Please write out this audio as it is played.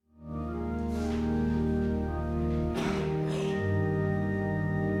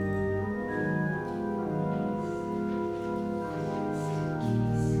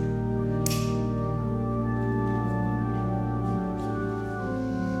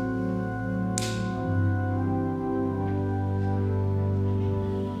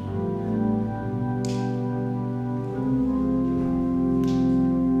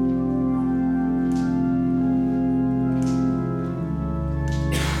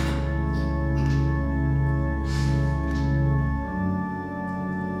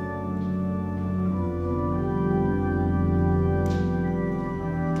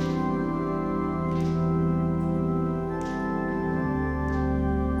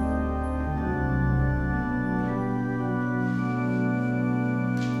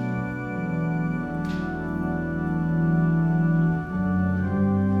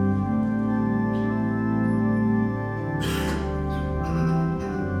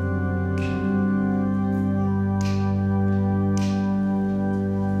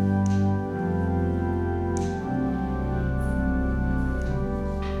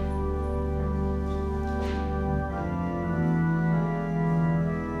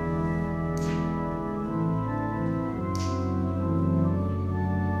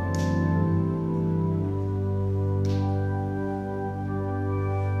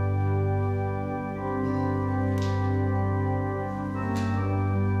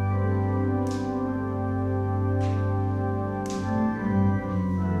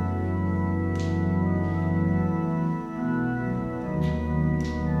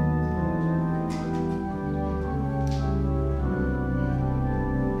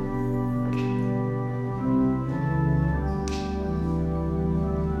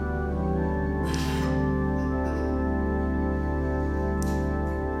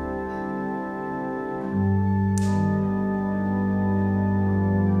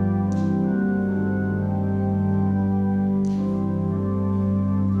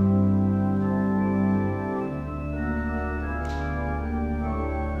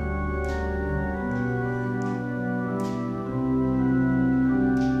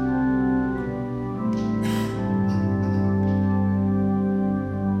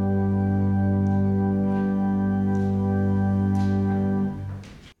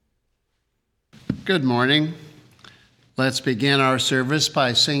Good morning. Let's begin our service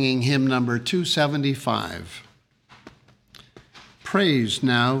by singing hymn number 275. Praise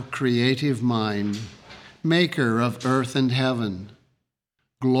now, creative mind, maker of earth and heaven.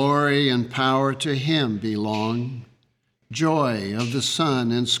 Glory and power to him belong, joy of the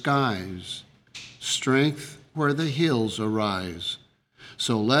sun and skies, strength where the hills arise.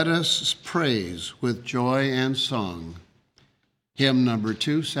 So let us praise with joy and song. Hymn number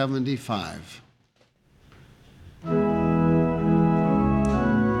 275.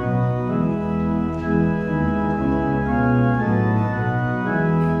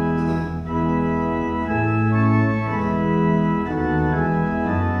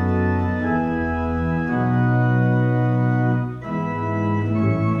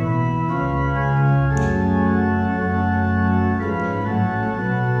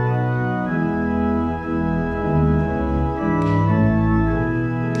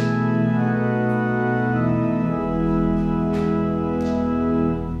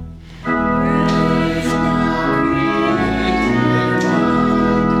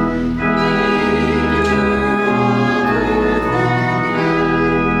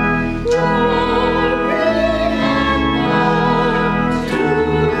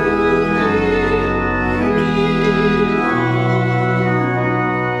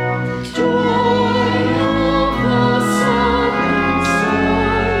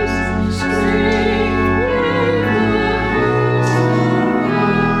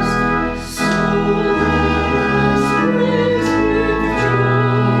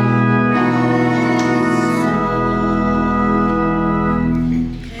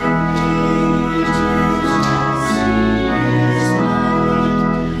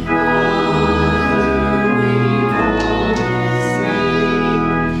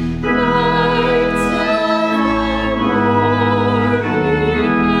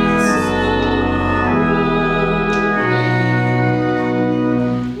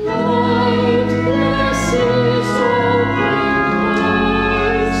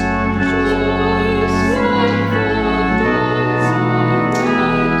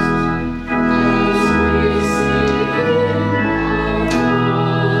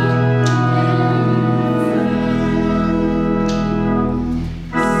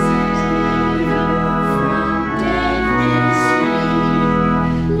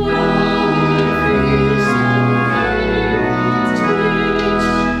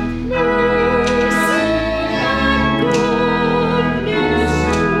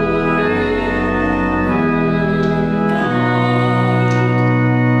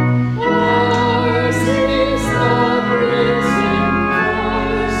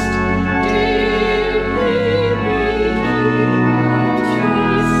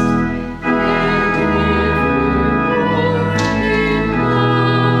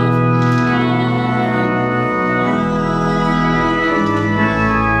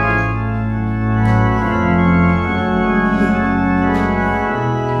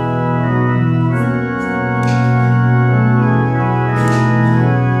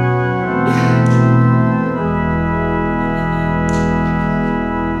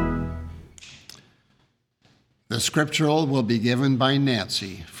 The scriptural will be given by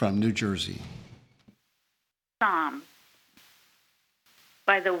Nancy from New Jersey. Psalm.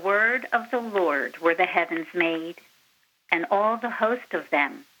 By the word of the Lord were the heavens made, and all the host of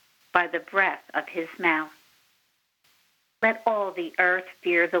them by the breath of his mouth. Let all the earth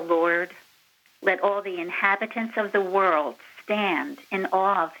fear the Lord. Let all the inhabitants of the world stand in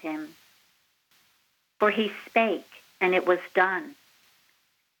awe of him. For he spake, and it was done.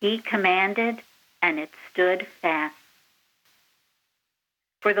 He commanded, and it stood fast.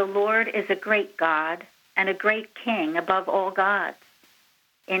 For the Lord is a great God and a great King above all gods.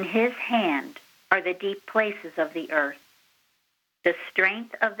 In his hand are the deep places of the earth. The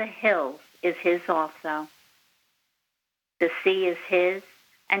strength of the hills is his also. The sea is his,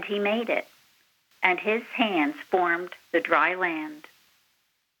 and he made it, and his hands formed the dry land.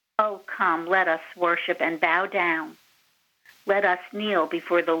 Oh, come, let us worship and bow down. Let us kneel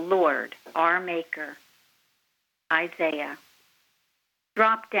before the Lord, our Maker. Isaiah.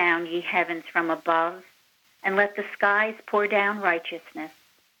 Drop down, ye heavens, from above, and let the skies pour down righteousness.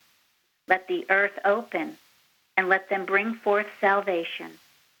 Let the earth open, and let them bring forth salvation.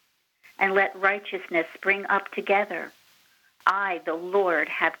 And let righteousness spring up together. I, the Lord,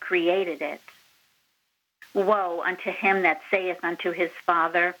 have created it. Woe unto him that saith unto his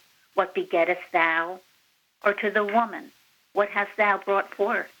father, What begettest thou? Or to the woman, What hast thou brought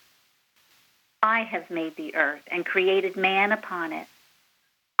forth? I have made the earth and created man upon it.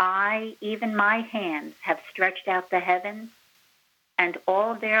 I, even my hands, have stretched out the heavens, and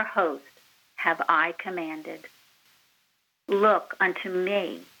all their host have I commanded. Look unto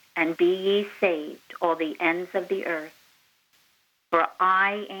me, and be ye saved, all the ends of the earth. For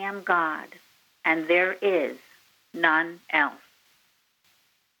I am God, and there is none else.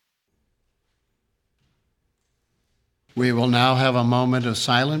 We will now have a moment of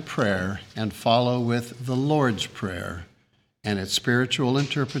silent prayer and follow with the Lord's Prayer and its spiritual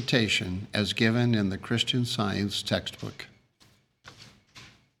interpretation as given in the Christian Science textbook.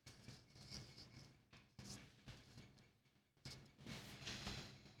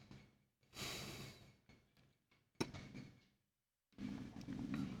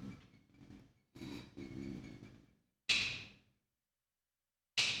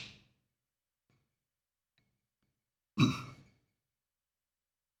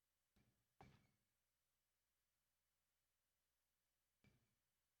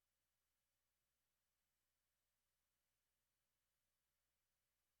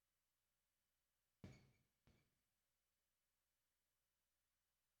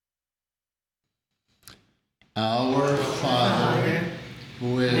 Our Father,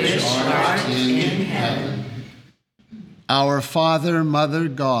 which art in heaven, our Father, Mother,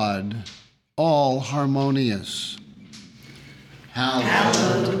 God, all harmonious,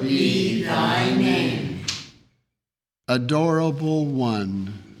 hallowed be thy name. Adorable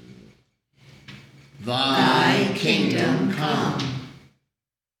One, thy kingdom come.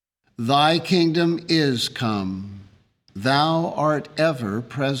 Thy kingdom is come. Thou art ever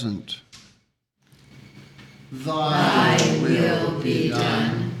present. Thy will be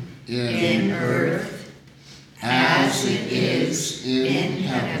done in earth as it is in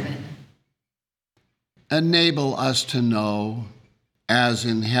heaven. Enable us to know, as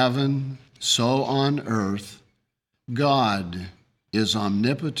in heaven, so on earth, God is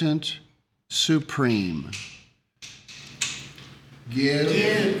omnipotent, supreme.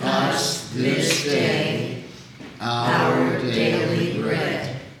 Give us this day our daily bread.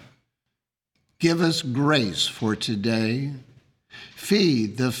 Give us grace for today.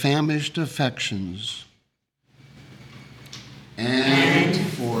 Feed the famished affections. And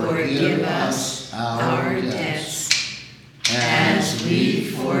forgive us our debts, as we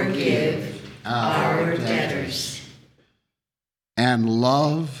forgive our debtors. And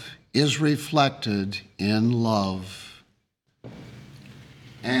love is reflected in love.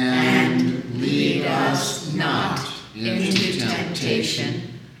 And lead us not into temptation,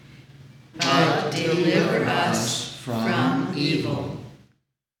 but deliver us from evil.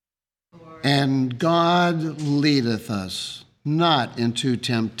 And God leadeth us not into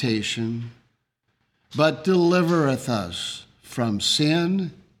temptation, but delivereth us from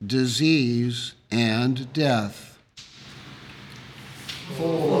sin, disease, and death.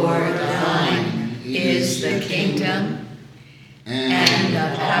 For thine is the kingdom, and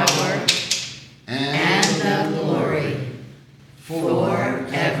the power, and the glory,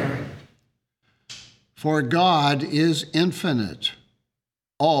 forever. For God is infinite,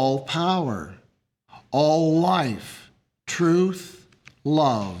 all power, all life, truth,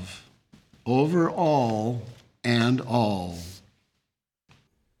 love, over all and all.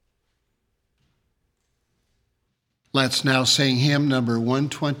 Let's now sing hymn number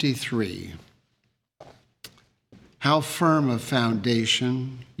 123. How firm a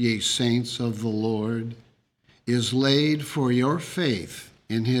foundation, ye saints of the Lord, is laid for your faith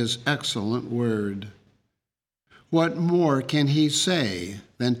in his excellent word. What more can he say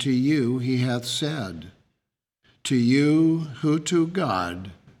than to you he hath said? To you who to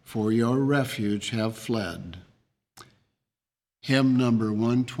God for your refuge have fled. Hymn number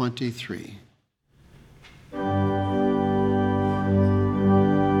 123.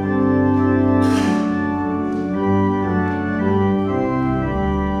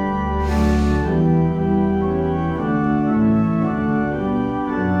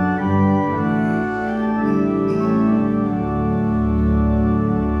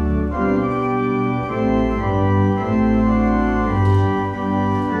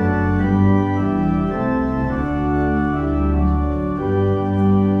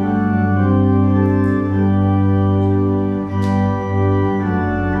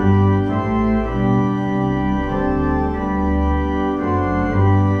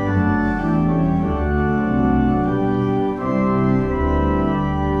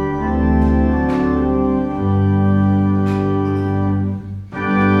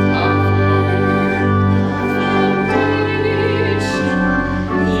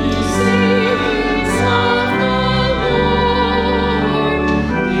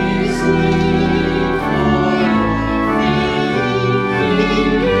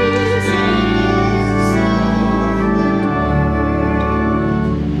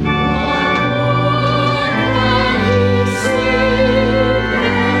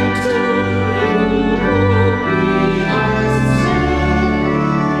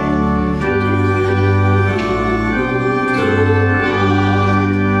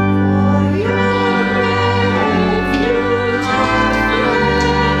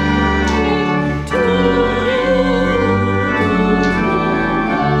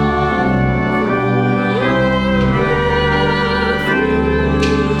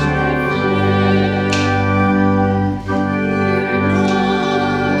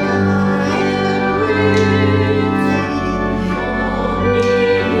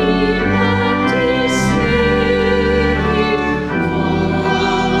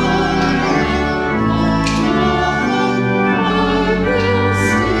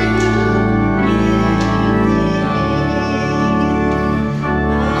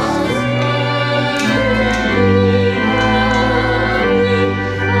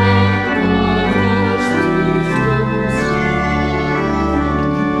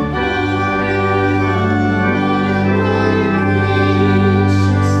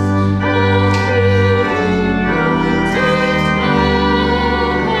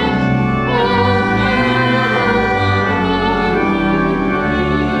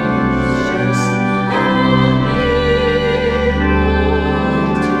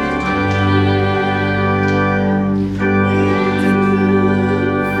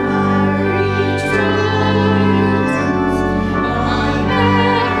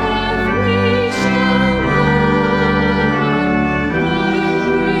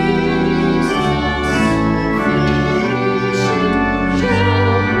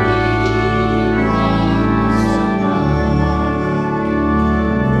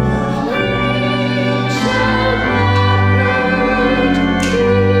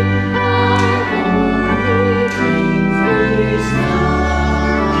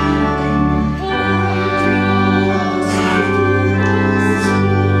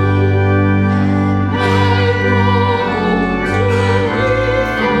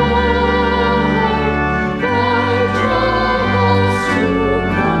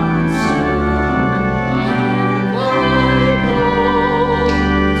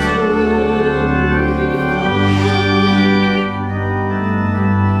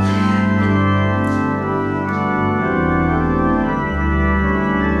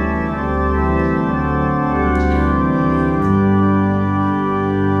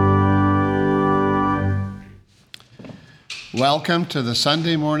 Welcome to the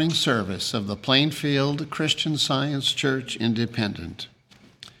Sunday morning service of the Plainfield Christian Science Church Independent.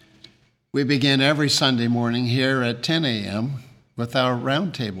 We begin every Sunday morning here at 10 a.m. with our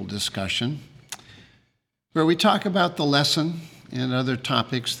roundtable discussion, where we talk about the lesson and other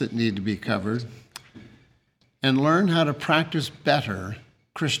topics that need to be covered, and learn how to practice better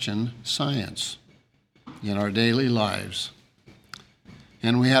Christian Science in our daily lives.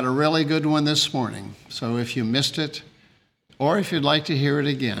 And we had a really good one this morning, so if you missed it, or if you'd like to hear it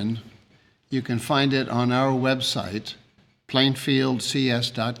again, you can find it on our website,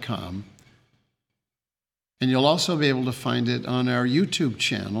 plainfieldcs.com. And you'll also be able to find it on our YouTube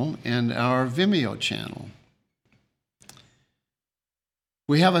channel and our Vimeo channel.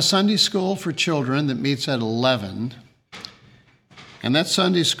 We have a Sunday school for children that meets at 11. And that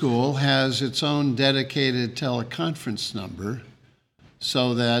Sunday school has its own dedicated teleconference number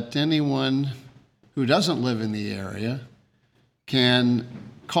so that anyone who doesn't live in the area can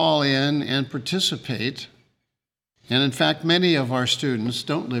call in and participate. And in fact, many of our students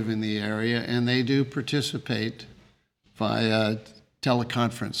don't live in the area, and they do participate via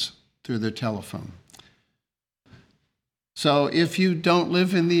teleconference through their telephone. So if you don't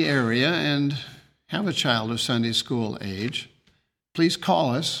live in the area and have a child of Sunday school age, please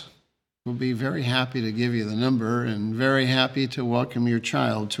call us. We'll be very happy to give you the number and very happy to welcome your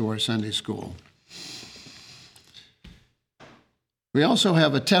child to our Sunday school. We also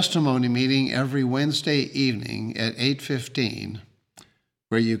have a testimony meeting every Wednesday evening at 8:15,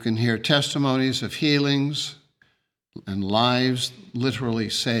 where you can hear testimonies of healings and lives literally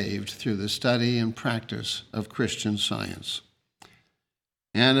saved through the study and practice of Christian Science.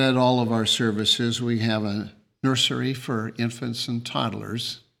 And at all of our services, we have a nursery for infants and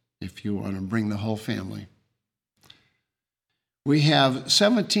toddlers, if you want to bring the whole family. We have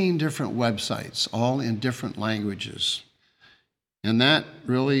 17 different websites, all in different languages. And that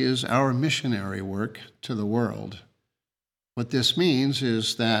really is our missionary work to the world. What this means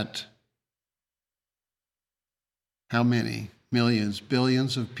is that how many millions,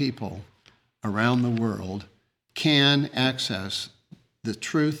 billions of people around the world can access the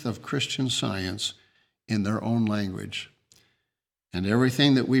truth of Christian Science in their own language. And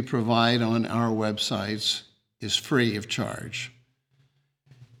everything that we provide on our websites is free of charge.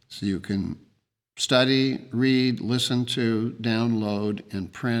 So you can study, read, listen to, download, and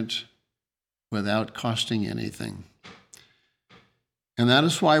print without costing anything. And that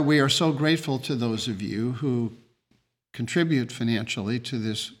is why we are so grateful to those of you who contribute financially to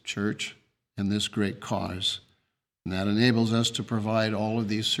this church and this great cause. And that enables us to provide all of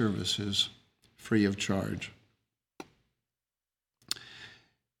these services free of charge.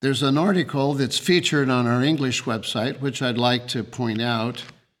 There's an article that's featured on our English website, which I'd like to point out.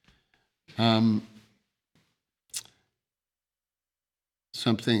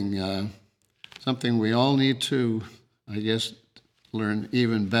 Something we all need to, I guess, learn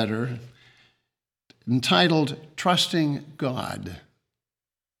even better, entitled Trusting God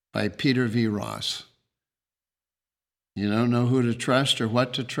by Peter V. Ross. You don't know who to trust or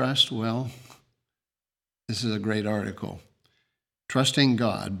what to trust? Well, this is a great article. Trusting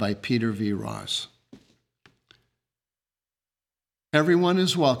God by Peter V. Ross. Everyone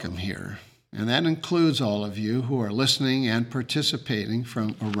is welcome here, and that includes all of you who are listening and participating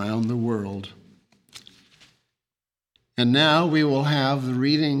from around the world. And now we will have the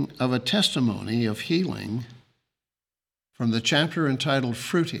reading of a testimony of healing from the chapter entitled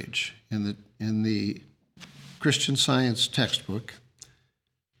Fruitage in the Christian Science textbook,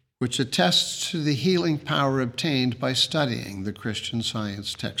 which attests to the healing power obtained by studying the Christian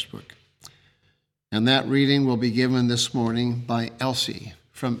Science textbook. And that reading will be given this morning by Elsie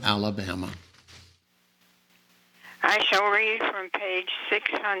from Alabama. I shall read from page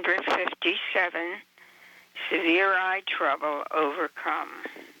 657, Severe Eye Trouble Overcome.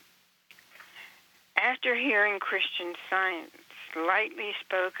 After hearing Christian Science lightly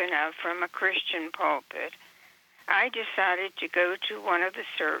spoken of from a Christian pulpit, I decided to go to one of the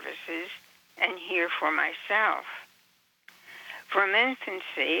services and hear for myself. From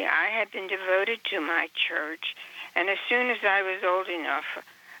infancy, I had been devoted to my church, and as soon as I was old enough,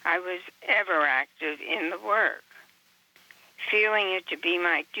 I was ever active in the work. Feeling it to be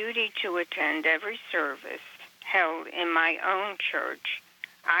my duty to attend every service held in my own church,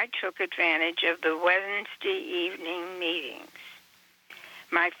 I took advantage of the Wednesday evening meetings.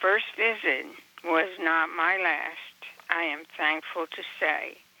 My first visit was not my last, I am thankful to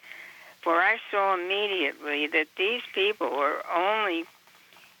say, for I saw immediately that these people were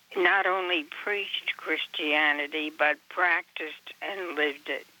not only preached Christianity, but practiced and lived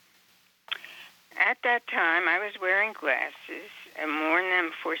it. At that time, I was wearing glasses and worn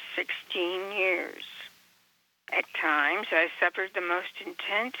them for 16 years. At times, I suffered the most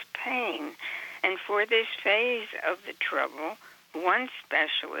intense pain, and for this phase of the trouble, one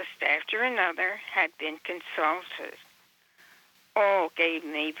specialist after another had been consulted. All gave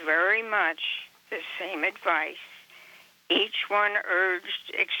me very much the same advice. Each one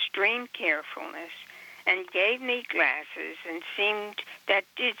urged extreme carefulness and gave me glasses that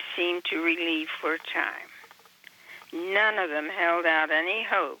did seem to relieve for a time. None of them held out any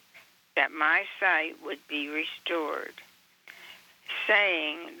hope that my sight would be restored,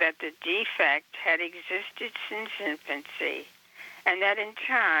 saying that the defect had existed since infancy and that in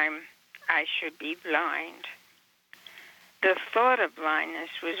time I should be blind. The thought of blindness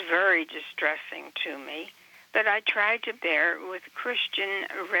was very distressing to me, but I tried to bear it with Christian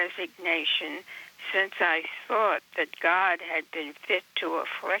resignation, since I thought that God had been fit to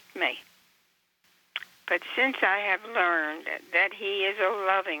afflict me. But since I have learned that He is a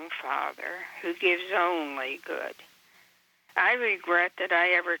loving Father who gives only good, I regret that I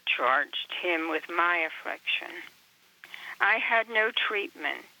ever charged Him with my affliction. I had no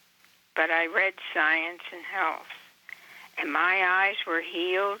treatment, but I read Science and Health, and my eyes were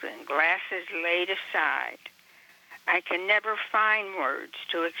healed and glasses laid aside. I can never find words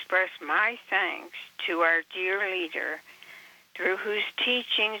to express my thanks to our dear leader, through whose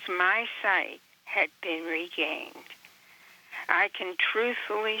teachings my sight had been regained. I can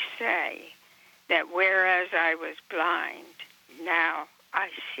truthfully say that whereas I was blind, now I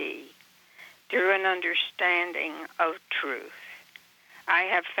see, through an understanding of truth. I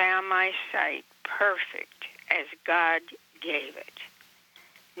have found my sight perfect as God gave it.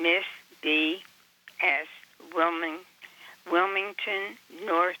 Miss B. S. Wilmington,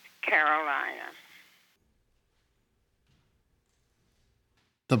 North Carolina.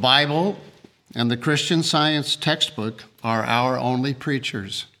 The Bible and the Christian Science textbook are our only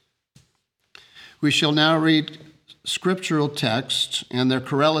preachers. We shall now read scriptural texts and their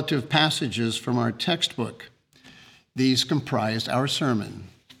correlative passages from our textbook. These comprised our sermon.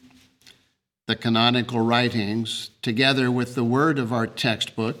 The canonical writings, together with the word of our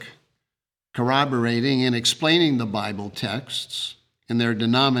textbook, corroborating and explaining the Bible texts in their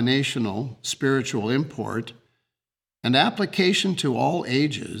denominational spiritual import and application to all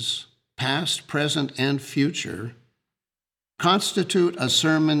ages, past, present, and future, constitute a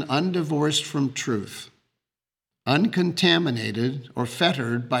sermon undivorced from truth, uncontaminated or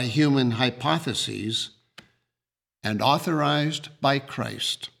fettered by human hypotheses, and authorized by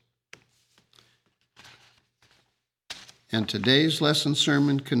Christ. And today's lesson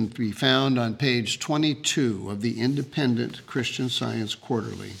sermon can be found on page 22 of the Independent Christian Science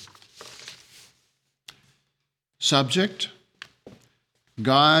Quarterly. Subject: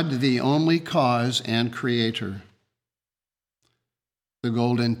 God, the only cause and creator. The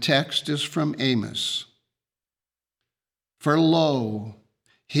golden text is from Amos. For lo,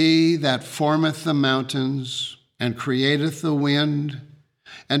 he that formeth the mountains, and createth the wind,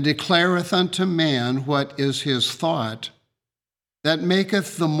 and declareth unto man what is his thought, that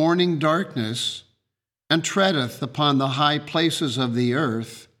maketh the morning darkness, and treadeth upon the high places of the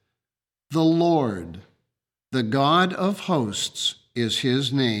earth, the Lord, the God of hosts, is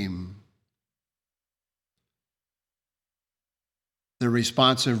his name. The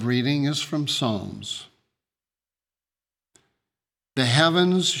responsive reading is from Psalms. The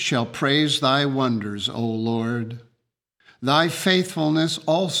heavens shall praise thy wonders, O Lord, thy faithfulness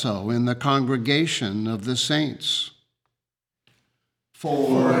also in the congregation of the saints.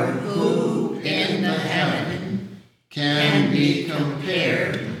 For who in the heaven can be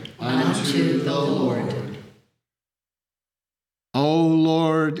compared unto the Lord? O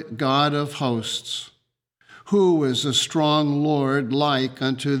Lord God of hosts, who is a strong Lord like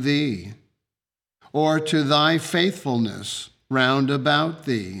unto thee, or to thy faithfulness round about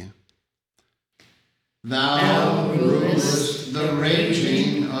thee? Thou rulest the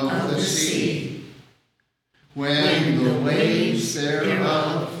raging of the sea, when the waves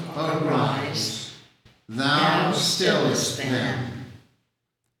thereof arise, thou stillest them.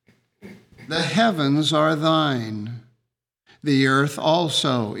 The heavens are thine, the earth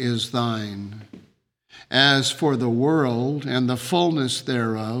also is thine. As for the world and the fullness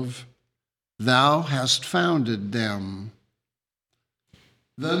thereof, thou hast founded them.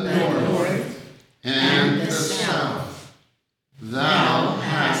 The north and the south, thou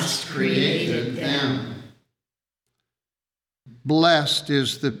hast created them. Blessed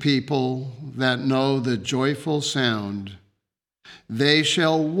is the people that know the joyful sound. They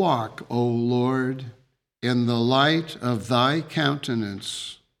shall walk, O Lord, in the light of thy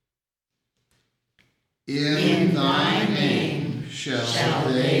countenance. In thy name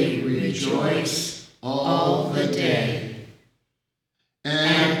shall they rejoice all the day,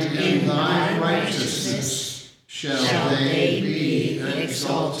 and in thy righteousness shall they be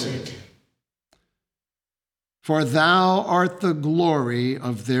exalted. For thou art the glory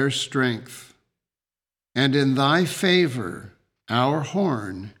of their strength, and in thy favor our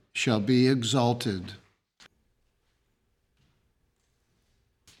horn shall be exalted.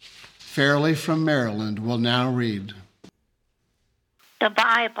 Fairley from Maryland will now read. The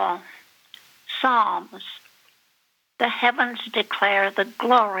Bible, Psalms. The heavens declare the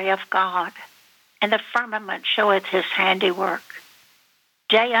glory of God, and the firmament showeth his handiwork.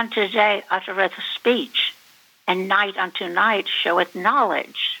 Day unto day uttereth speech, and night unto night showeth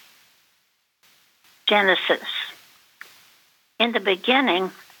knowledge. Genesis. In the beginning,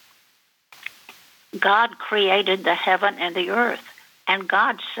 God created the heaven and the earth, and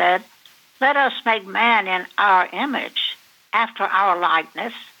God said, Let us make man in our image, after our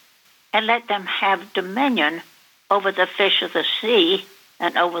likeness, and let them have dominion over the fish of the sea,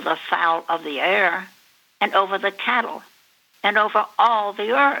 and over the fowl of the air, and over the cattle, and over all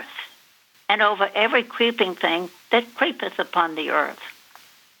the earth, and over every creeping thing that creepeth upon the earth.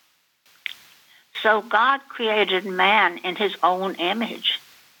 So God created man in his own image.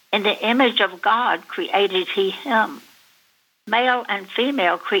 In the image of God created he him. Male and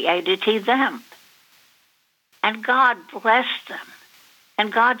female created he them. And God blessed them.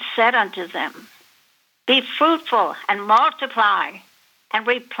 And God said unto them, Be fruitful and multiply, and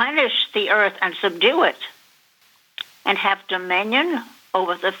replenish the earth and subdue it, and have dominion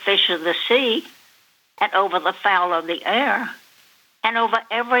over the fish of the sea, and over the fowl of the air, and over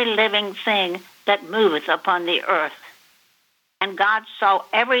every living thing that moveth upon the earth. And God saw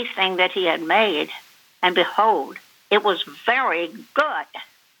everything that he had made, and behold, it was very good.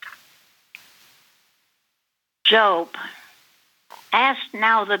 Job. Ask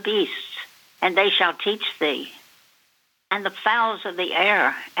now the beasts, and they shall teach thee, and the fowls of the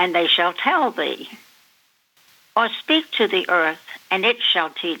air, and they shall tell thee. Or speak to the earth, and it shall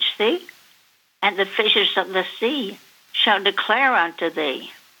teach thee, and the fishes of the sea shall declare unto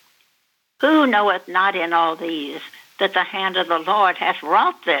thee. Who knoweth not in all these that the hand of the Lord hath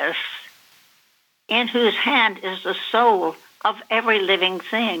wrought this? In whose hand is the soul of every living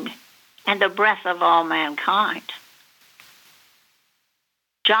thing, and the breath of all mankind.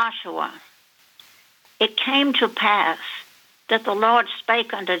 Joshua. It came to pass that the Lord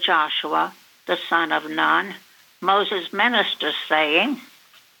spake unto Joshua, the son of Nun, Moses' minister, saying,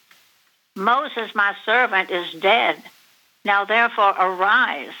 Moses, my servant, is dead. Now therefore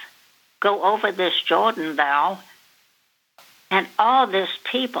arise, go over this Jordan, thou, and all this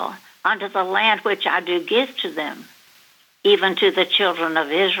people, unto the land which I do give to them, even to the children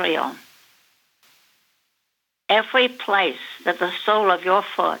of Israel. Every place that the sole of your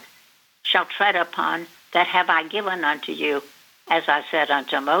foot shall tread upon, that have I given unto you, as I said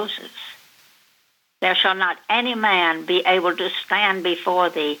unto Moses. There shall not any man be able to stand before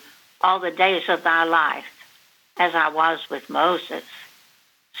thee all the days of thy life, as I was with Moses.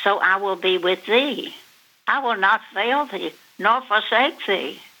 So I will be with thee. I will not fail thee, nor forsake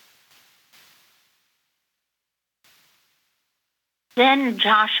thee. Then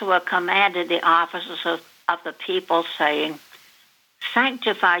Joshua commanded the officers of the people, saying,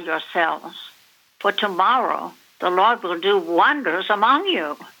 Sanctify yourselves, for tomorrow the Lord will do wonders among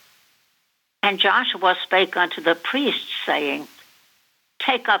you. And Joshua spake unto the priests, saying,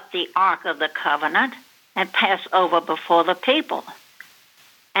 Take up the ark of the covenant, and pass over before the people.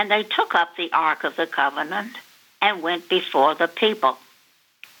 And they took up the ark of the covenant, and went before the people.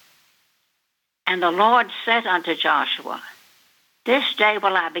 And the Lord said unto Joshua, This day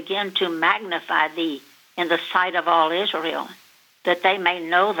will I begin to magnify thee in the sight of all Israel, that they may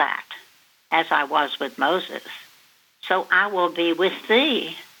know that, as I was with Moses, so I will be with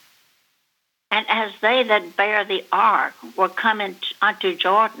thee. And as they that bear the ark were coming unto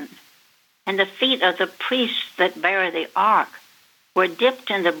Jordan, and the feet of the priests that bear the ark were dipped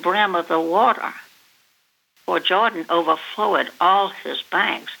in the brim of the water, for Jordan overflowed all his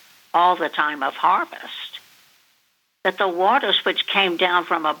banks all the time of harvest, that the waters which came down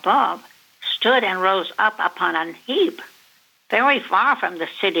from above stood and rose up upon an heap, very far from the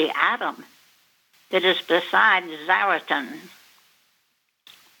city Adam, that is beside Zaretan.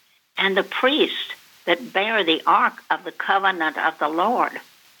 And the priests that bear the ark of the covenant of the Lord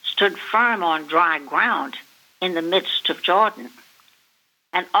stood firm on dry ground in the midst of Jordan.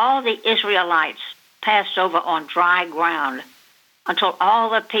 And all the Israelites passed over on dry ground until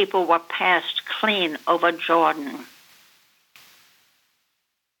all the people were passed clean over Jordan.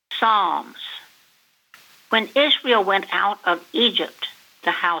 Psalms. When Israel went out of Egypt,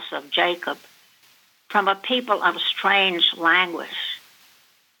 the house of Jacob, from a people of strange language,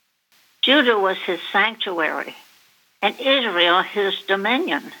 Judah was his sanctuary, and Israel his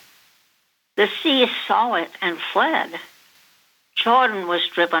dominion. The sea saw it and fled. Jordan was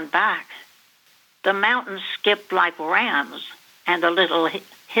driven back. The mountains skipped like rams, and the little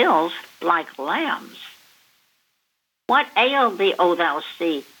hills like lambs. What ailed thee, O thou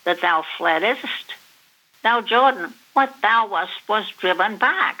sea, that thou fleddest? Thou Jordan, what thou wast was driven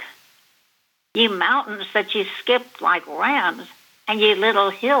back. Ye mountains that ye skipped like rams, and ye little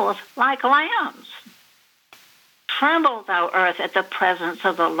hills like lambs. Tremble, thou earth, at the presence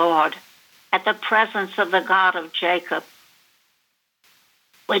of the Lord, at the presence of the God of Jacob,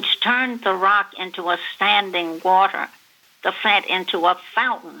 which turned the rock into a standing water, the flint into a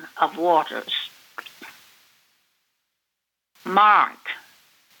fountain of waters. Mark.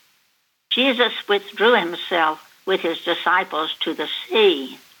 Jesus withdrew himself with his disciples to the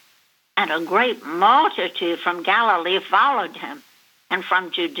sea, and a great multitude from Galilee followed him, and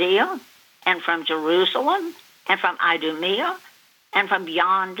from Judea, and from Jerusalem, and from Idumea, and from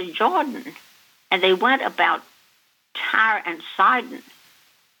beyond Jordan. And they went about Tyre and Sidon.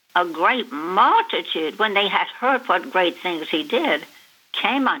 A great multitude, when they had heard what great things he did,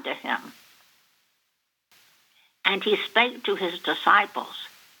 came unto him. And he spake to his disciples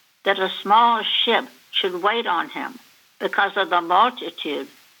that a small ship should wait on him because of the multitude,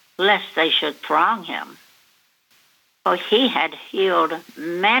 lest they should throng him. For he had healed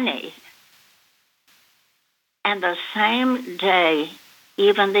many. And the same day,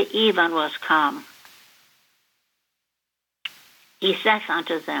 even the even was come. He saith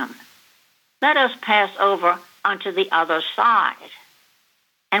unto them, Let us pass over unto the other side.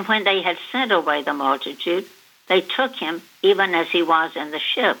 And when they had sent away the multitude, they took him even as he was in the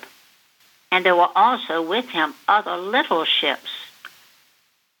ship. And there were also with him other little ships.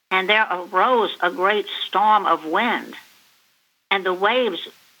 And there arose a great storm of wind, and the waves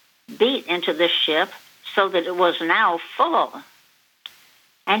beat into the ship, so that it was now full.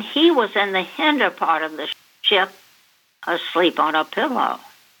 And he was in the hinder part of the ship, asleep on a pillow.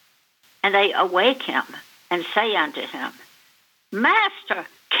 And they awake him, and say unto him, Master,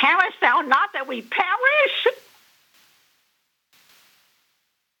 carest thou not that we perish?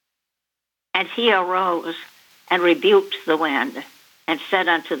 And he arose, and rebuked the wind, and said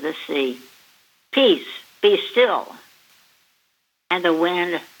unto the sea, Peace, be still. And the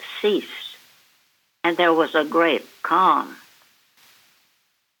wind ceased, and there was a great calm.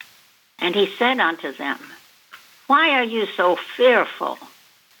 And he said unto them, Why are you so fearful?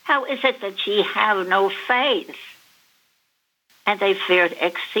 How is it that ye have no faith? And they feared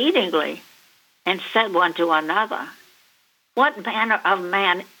exceedingly, and said one to another, What manner of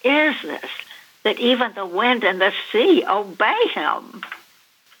man is this, that even the wind and the sea obey him?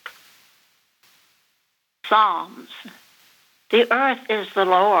 Psalms. The earth is the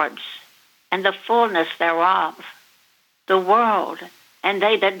Lord's, and the fullness thereof, the world, and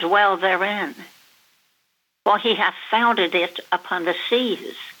they that dwell therein. For he hath founded it upon the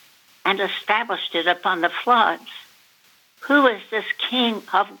seas, and established it upon the floods. Who is this King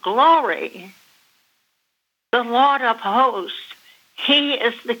of glory? The Lord of hosts. He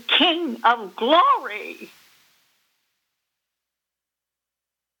is the King of glory.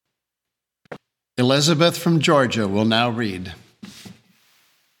 Elizabeth from Georgia will now read.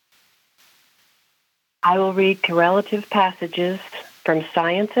 I will read correlative passages from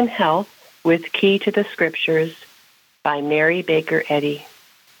Science and Health with Key to the Scriptures by Mary Baker Eddy.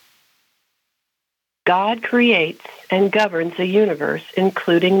 God creates and governs the universe,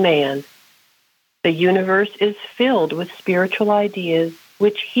 including man. The universe is filled with spiritual ideas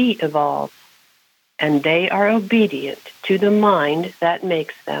which he evolves, and they are obedient to the mind that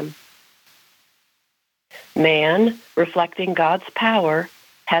makes them. Man, reflecting God's power,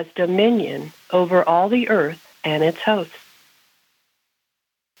 has dominion over all the earth and its hosts.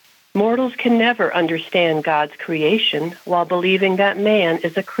 Mortals can never understand God's creation while believing that man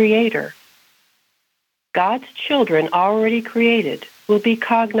is a creator. God's children already created will be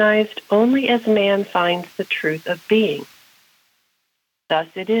cognized only as man finds the truth of being. Thus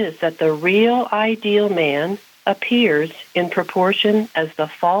it is that the real ideal man appears in proportion as the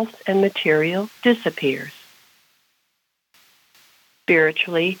false and material disappears.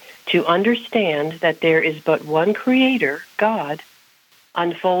 Spiritually, to understand that there is but one Creator, God,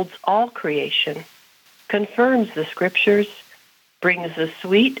 unfolds all creation, confirms the Scriptures, brings the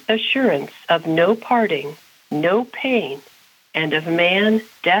sweet assurance of no parting, no pain, and of man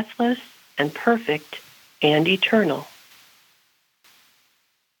deathless and perfect and eternal.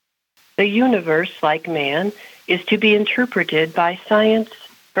 The universe, like man, is to be interpreted by science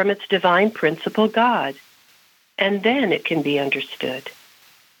from its divine principle, God, and then it can be understood.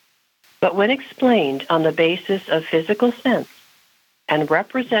 But when explained on the basis of physical sense and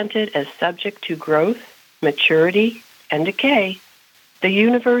represented as subject to growth, maturity, and decay, the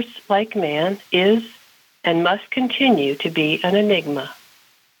universe, like man, is and must continue to be an enigma.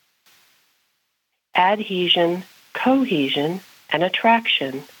 Adhesion, cohesion, and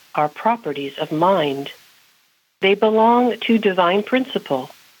attraction are properties of mind. They belong to divine principle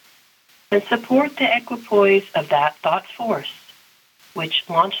and support the equipoise of that thought force which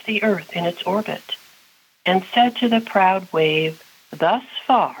launched the earth in its orbit and said to the proud wave, "Thus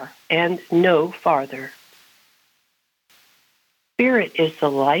far and no farther." Spirit is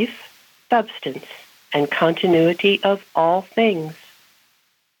the life, substance, and continuity of all things.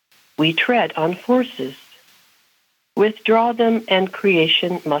 We tread on forces. Withdraw them and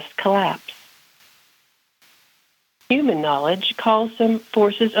creation must collapse. Human knowledge calls them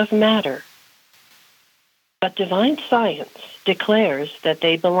forces of matter. But divine science declares that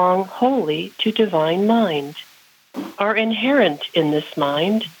they belong wholly to divine mind, are inherent in this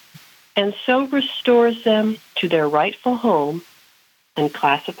mind, and so restores them to their rightful home and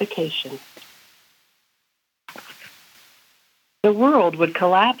classification. The world would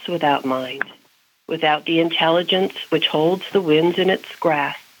collapse without mind, without the intelligence which holds the winds in its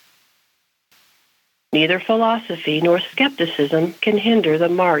grasp. Neither philosophy nor skepticism can hinder the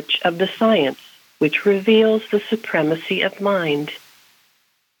march of the science which reveals the supremacy of mind.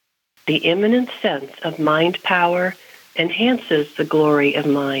 The immanent sense of mind power enhances the glory of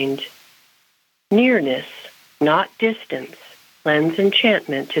mind. Nearness, not distance, lends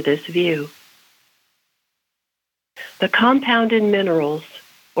enchantment to this view. The compounded minerals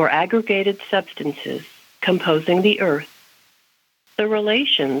or aggregated substances composing the earth, the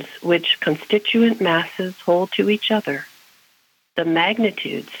relations which constituent masses hold to each other, the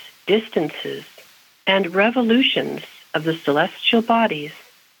magnitudes, distances, and revolutions of the celestial bodies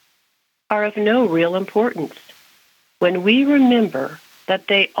are of no real importance when we remember that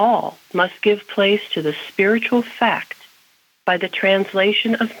they all must give place to the spiritual fact by the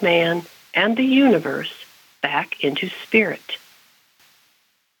translation of man and the universe back into spirit.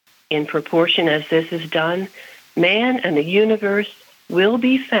 In proportion as this is done, man and the universe will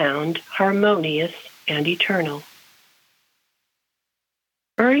be found harmonious and eternal.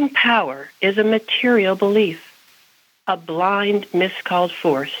 Earning power is a material belief, a blind, miscalled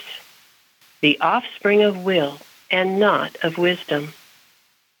force, the offspring of will and not of wisdom,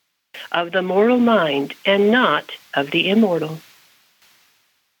 of the mortal mind and not of the immortal.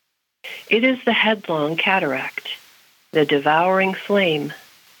 It is the headlong cataract, the devouring flame,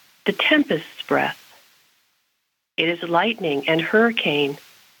 the tempest's breath. It is lightning and hurricane,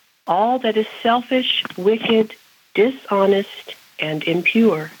 all that is selfish, wicked, dishonest, and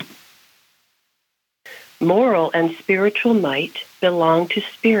impure. Moral and spiritual might belong to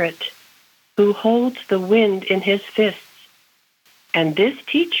Spirit, who holds the wind in his fists, and this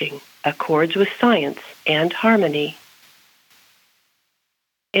teaching accords with science and harmony.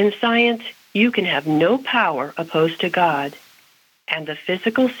 In science, you can have no power opposed to God, and the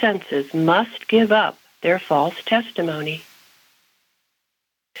physical senses must give up their false testimony.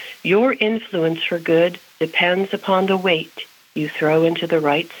 Your influence for good depends upon the weight you throw into the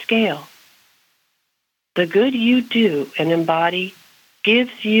right scale. The good you do and embody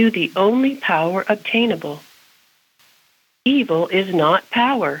gives you the only power obtainable. Evil is not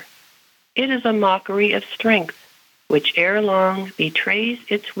power. It is a mockery of strength, which ere long betrays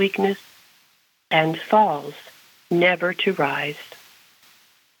its weakness and falls, never to rise.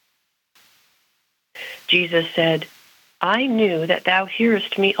 Jesus said, "I knew that thou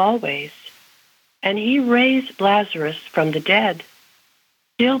hearest me always." And he raised Lazarus from the dead,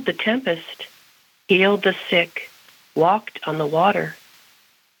 stilled the tempest, healed the sick, walked on the water.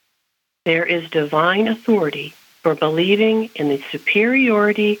 There is divine authority for believing in the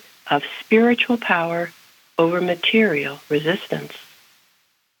superiority of spiritual power over material resistance.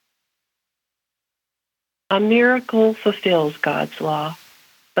 A miracle fulfills God's law,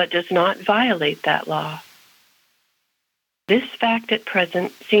 but does not violate that law. This fact at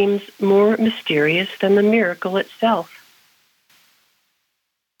present seems more mysterious than the miracle itself.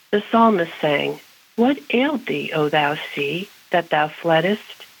 The psalmist sang, "What ailed thee, O thou sea, that thou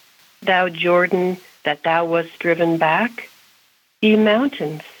fleddest? Thou Jordan, that thou wast driven back? Ye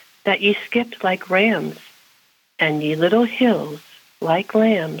mountains, that ye skipped like rams, and ye little hills like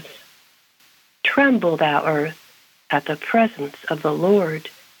lambs. Tremble, thou earth, at the presence of the Lord,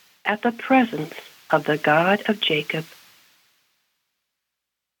 at the presence of the God of Jacob."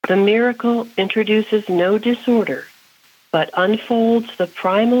 The miracle introduces no disorder, but unfolds the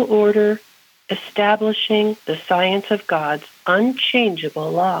primal order, establishing the science of God's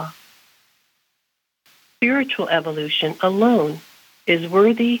unchangeable law. Spiritual evolution alone is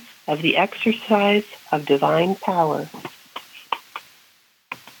worthy of the exercise of divine power.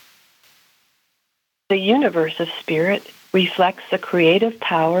 The universe of spirit reflects the creative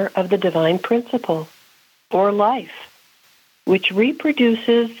power of the divine principle, or life, which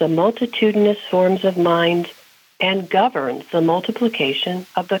reproduces the multitudinous forms of mind and governs the multiplication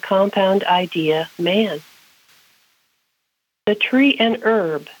of the compound idea man. The tree and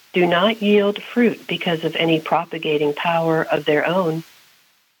herb do not yield fruit because of any propagating power of their own,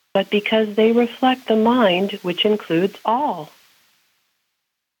 but because they reflect the mind which includes all.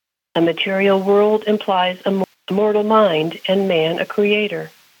 A material world implies a mortal mind and man a creator.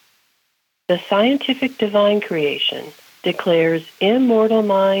 The scientific divine creation declares immortal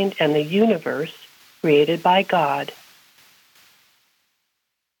mind and the universe created by God.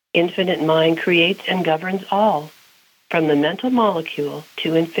 Infinite mind creates and governs all, from the mental molecule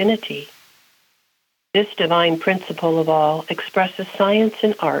to infinity. This divine principle of all expresses science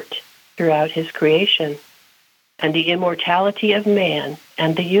and art throughout his creation and the immortality of man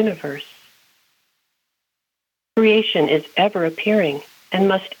and the universe. Creation is ever appearing and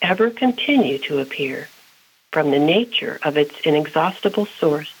must ever continue to appear from the nature of its inexhaustible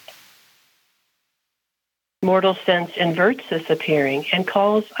source. Mortal sense inverts this appearing and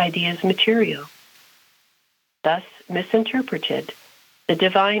calls ideas material. Thus misinterpreted, the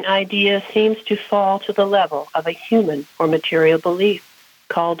divine idea seems to fall to the level of a human or material belief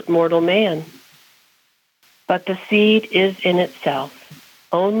called mortal man. But the seed is in itself,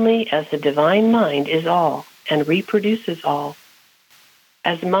 only as the divine mind is all and reproduces all.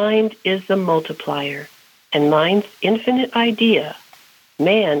 As mind is the multiplier, and mind's infinite idea,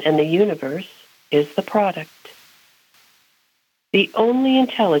 man and the universe, is the product. The only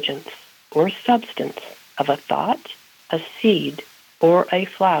intelligence or substance of a thought, a seed, or a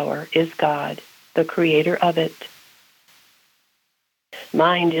flower is God, the creator of it.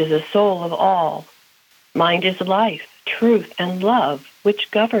 Mind is the soul of all. Mind is life, truth, and love,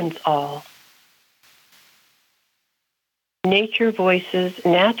 which governs all. Nature voices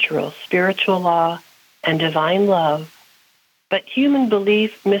natural spiritual law and divine love, but human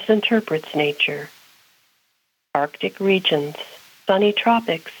belief misinterprets nature. Arctic regions, sunny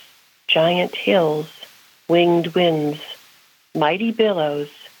tropics, giant hills, winged winds, mighty billows,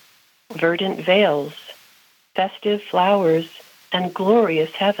 verdant vales, festive flowers, and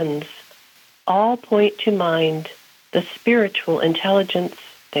glorious heavens all point to mind, the spiritual intelligence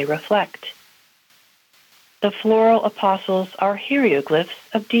they reflect. The floral apostles are hieroglyphs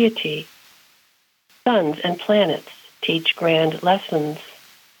of deity. Suns and planets teach grand lessons.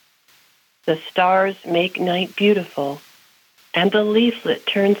 The stars make night beautiful, and the leaflet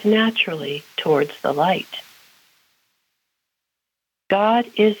turns naturally towards the light. God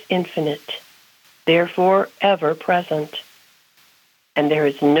is infinite, therefore ever present, and there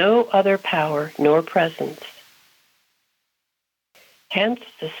is no other power nor presence. Hence,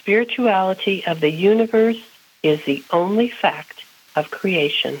 the spirituality of the universe is the only fact of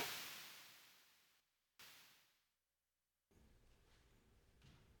creation.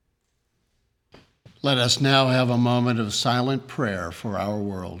 Let us now have a moment of silent prayer for our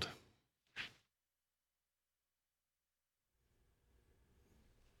world.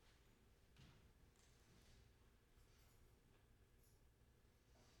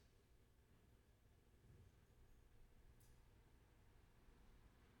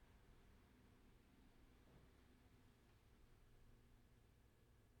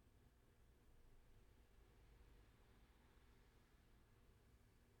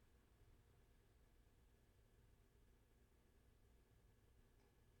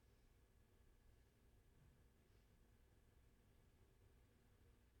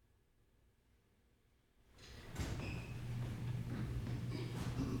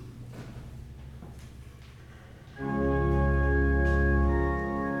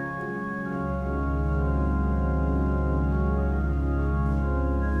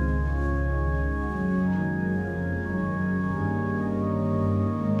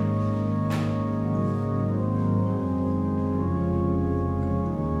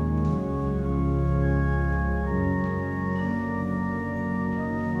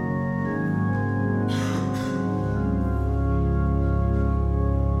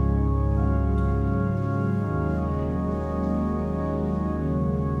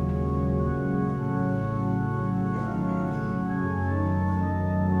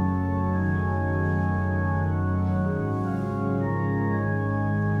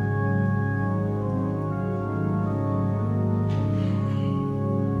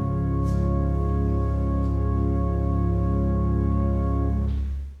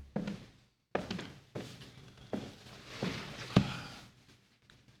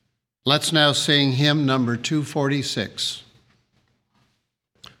 Let's now sing hymn number 246.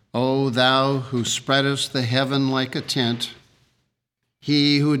 O thou who spreadest the heaven like a tent,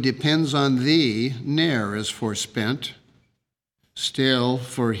 he who depends on thee ne'er is forspent. Still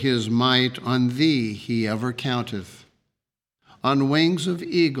for his might on thee he ever counteth. On wings of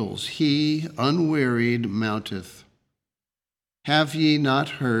eagles he unwearied mounteth. Have ye not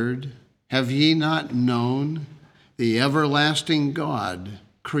heard, have ye not known, the everlasting God,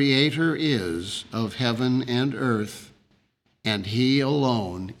 Creator is of heaven and earth, and he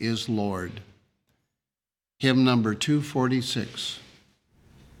alone is Lord. Hymn number 246.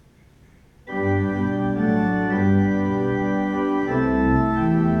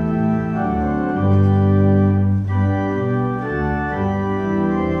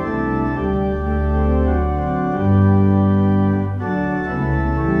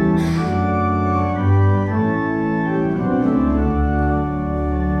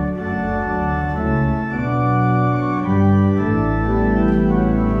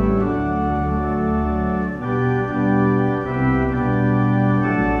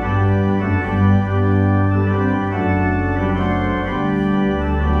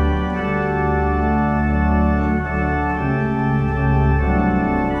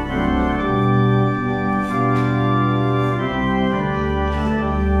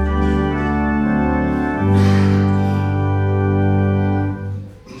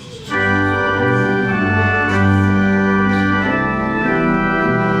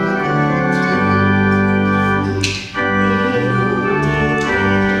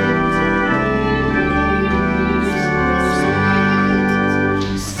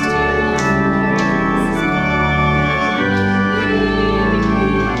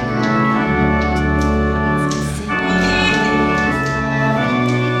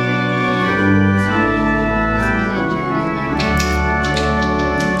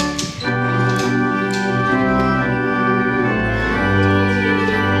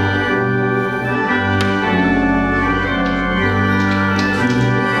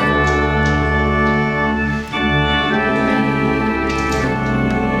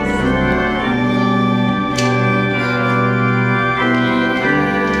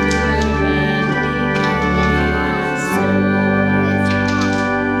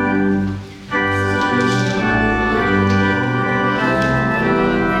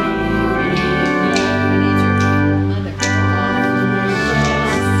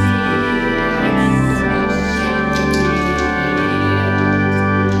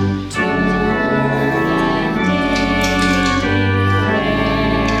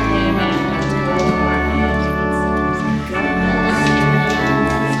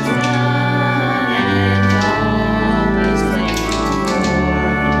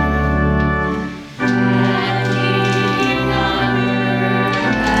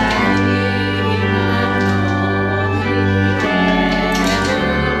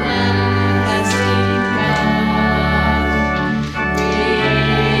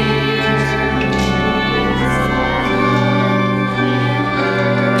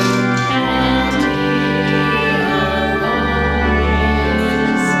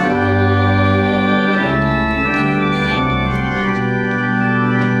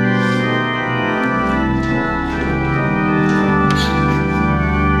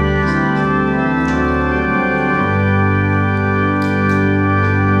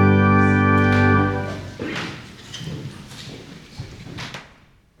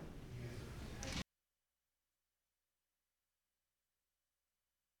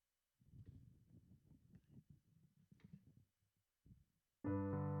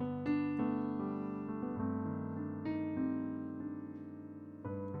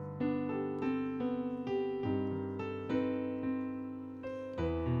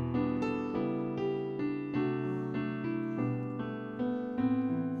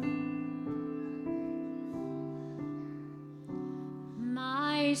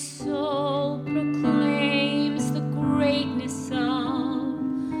 My soul proclaims the greatness of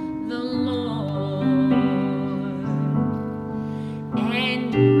the Lord,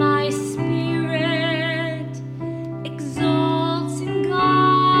 and my spirit exalts in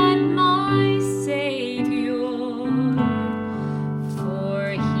God my Savior,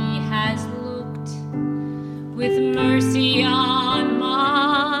 for he has looked with mercy on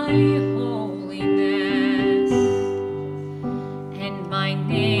my holiness, and my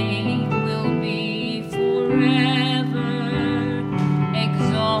name will be forever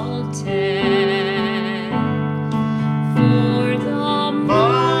exalted. For the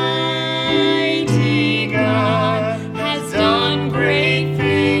mighty God has done great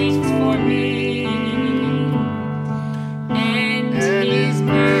things for me, and his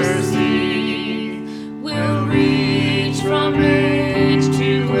mercy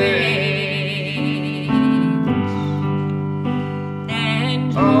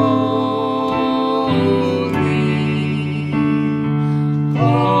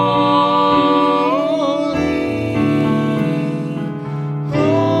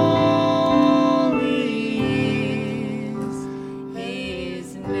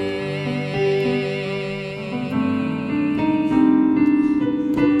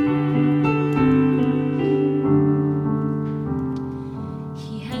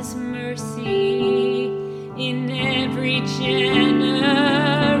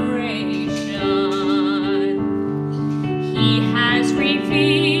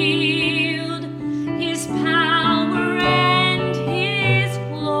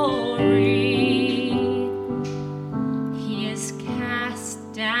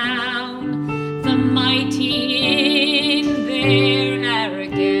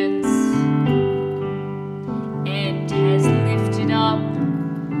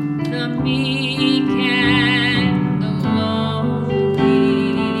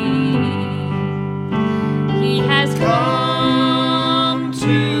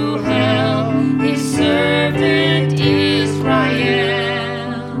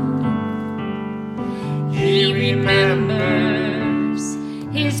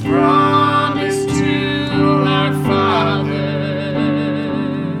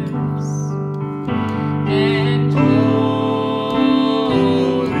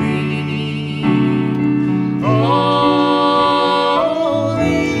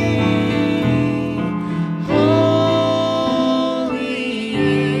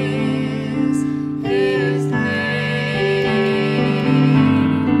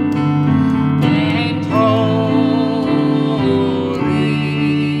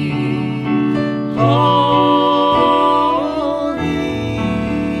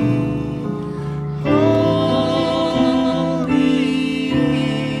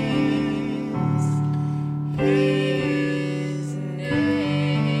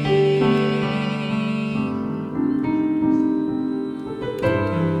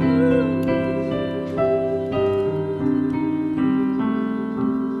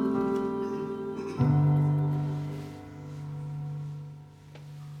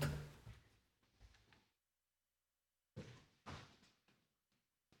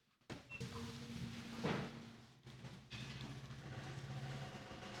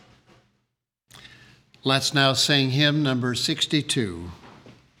Let's now sing hymn number 62.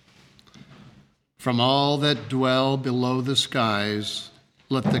 From all that dwell below the skies,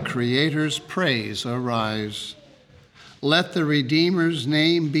 let the Creator's praise arise. Let the Redeemer's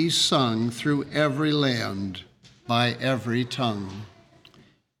name be sung through every land, by every tongue.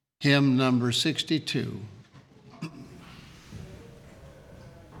 Hymn number 62.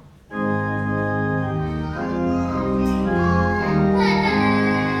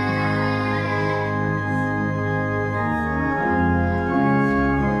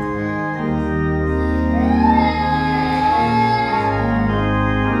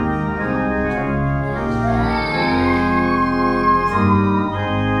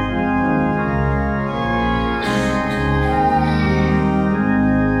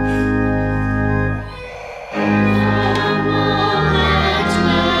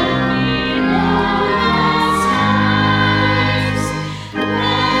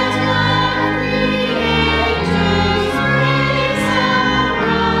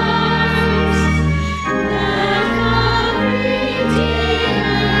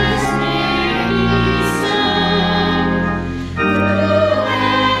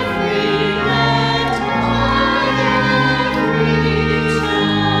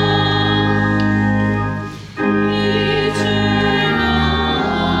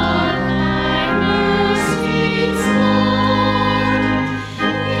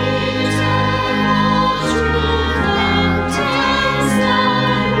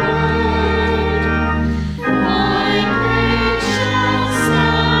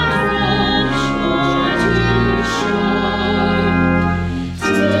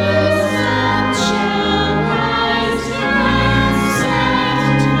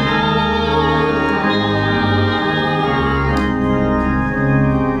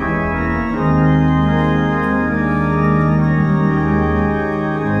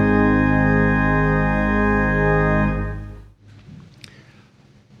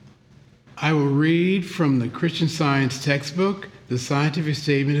 I will read from the Christian Science textbook, The Scientific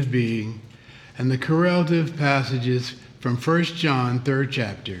Statement of Being, and the correlative passages from 1 John, 3rd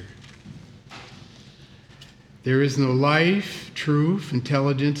chapter. There is no life, truth,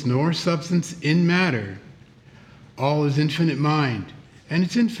 intelligence, nor substance in matter. All is infinite mind, and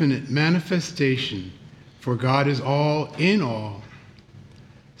its infinite manifestation, for God is all in all.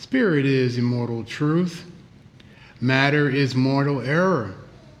 Spirit is immortal truth. Matter is mortal error.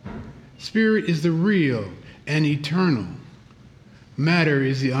 Spirit is the real and eternal. Matter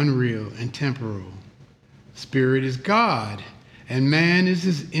is the unreal and temporal. Spirit is God, and man is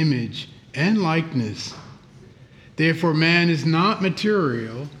his image and likeness. Therefore, man is not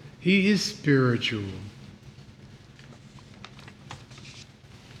material, he is spiritual.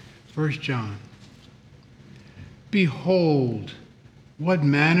 1 John. Behold, what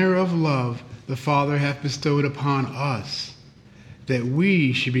manner of love the Father hath bestowed upon us, that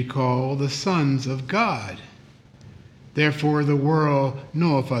we should be called the sons of God. Therefore the world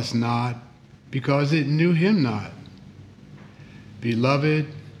knoweth us not, because it knew him not. Beloved,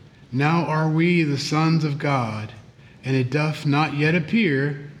 now are we the sons of God, and it doth not yet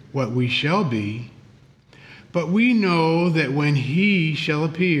appear what we shall be. But we know that when he shall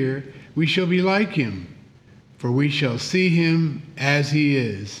appear, we shall be like him, for we shall see him as he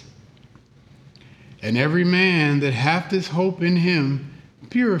is. And every man that hath this hope in him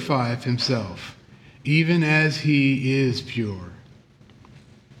purifieth himself, even as he is pure.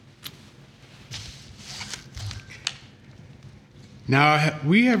 Now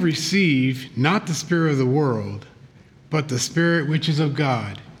we have received not the spirit of the world, but the Spirit which is of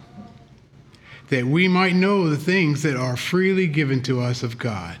God, that we might know the things that are freely given to us of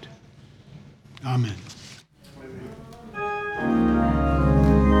God. Amen.